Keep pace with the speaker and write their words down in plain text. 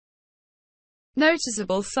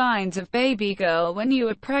Noticeable signs of baby girl when you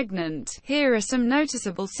are pregnant. Here are some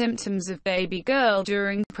noticeable symptoms of baby girl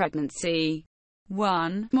during pregnancy.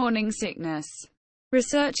 1. Morning sickness.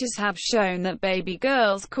 Researchers have shown that baby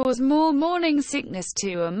girls cause more morning sickness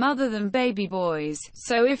to a mother than baby boys,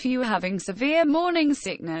 so if you are having severe morning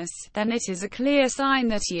sickness, then it is a clear sign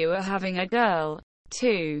that you are having a girl.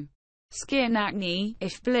 2. Skin acne.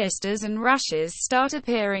 If blisters and rashes start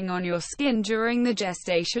appearing on your skin during the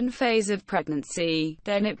gestation phase of pregnancy,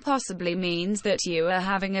 then it possibly means that you are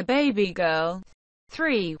having a baby girl.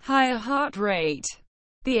 3. Higher heart rate.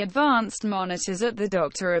 The advanced monitors at the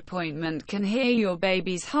doctor appointment can hear your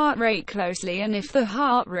baby's heart rate closely, and if the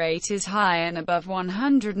heart rate is high and above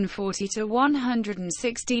 140 to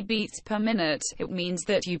 160 beats per minute, it means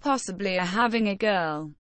that you possibly are having a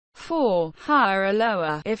girl. 4. Higher or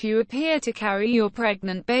lower. If you appear to carry your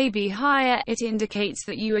pregnant baby higher, it indicates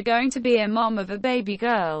that you are going to be a mom of a baby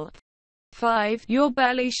girl. 5. Your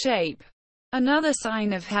belly shape. Another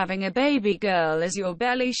sign of having a baby girl is your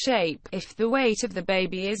belly shape. If the weight of the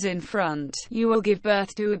baby is in front, you will give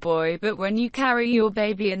birth to a boy, but when you carry your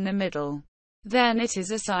baby in the middle, then it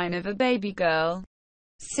is a sign of a baby girl.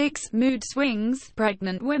 6. Mood swings.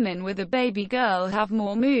 Pregnant women with a baby girl have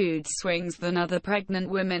more mood swings than other pregnant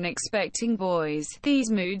women expecting boys.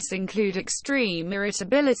 These moods include extreme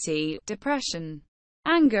irritability, depression,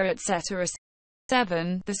 anger, etc.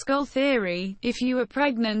 7. The skull theory. If you are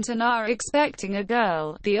pregnant and are expecting a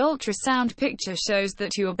girl, the ultrasound picture shows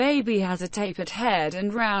that your baby has a tapered head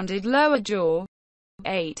and rounded lower jaw.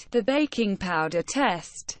 8. The baking powder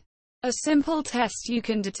test. A simple test you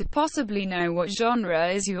can do to possibly know what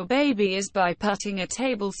genre is your baby is by putting a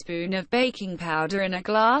tablespoon of baking powder in a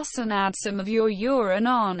glass and add some of your urine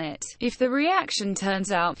on it. If the reaction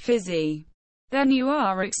turns out fizzy, then you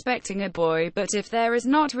are expecting a boy, but if there is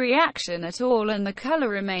not reaction at all and the color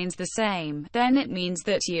remains the same, then it means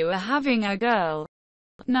that you are having a girl.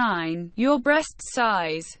 9. Your breast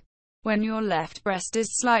size. When your left breast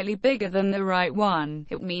is slightly bigger than the right one,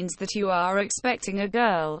 it means that you are expecting a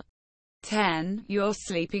girl. 10. Your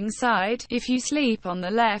sleeping side. If you sleep on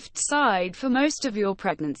the left side for most of your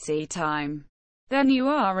pregnancy time, then you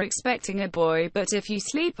are expecting a boy, but if you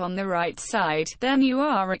sleep on the right side, then you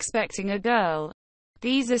are expecting a girl.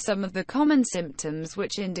 These are some of the common symptoms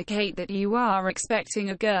which indicate that you are expecting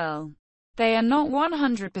a girl. They are not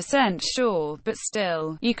 100% sure, but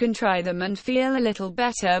still, you can try them and feel a little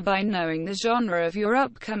better by knowing the genre of your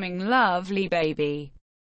upcoming lovely baby.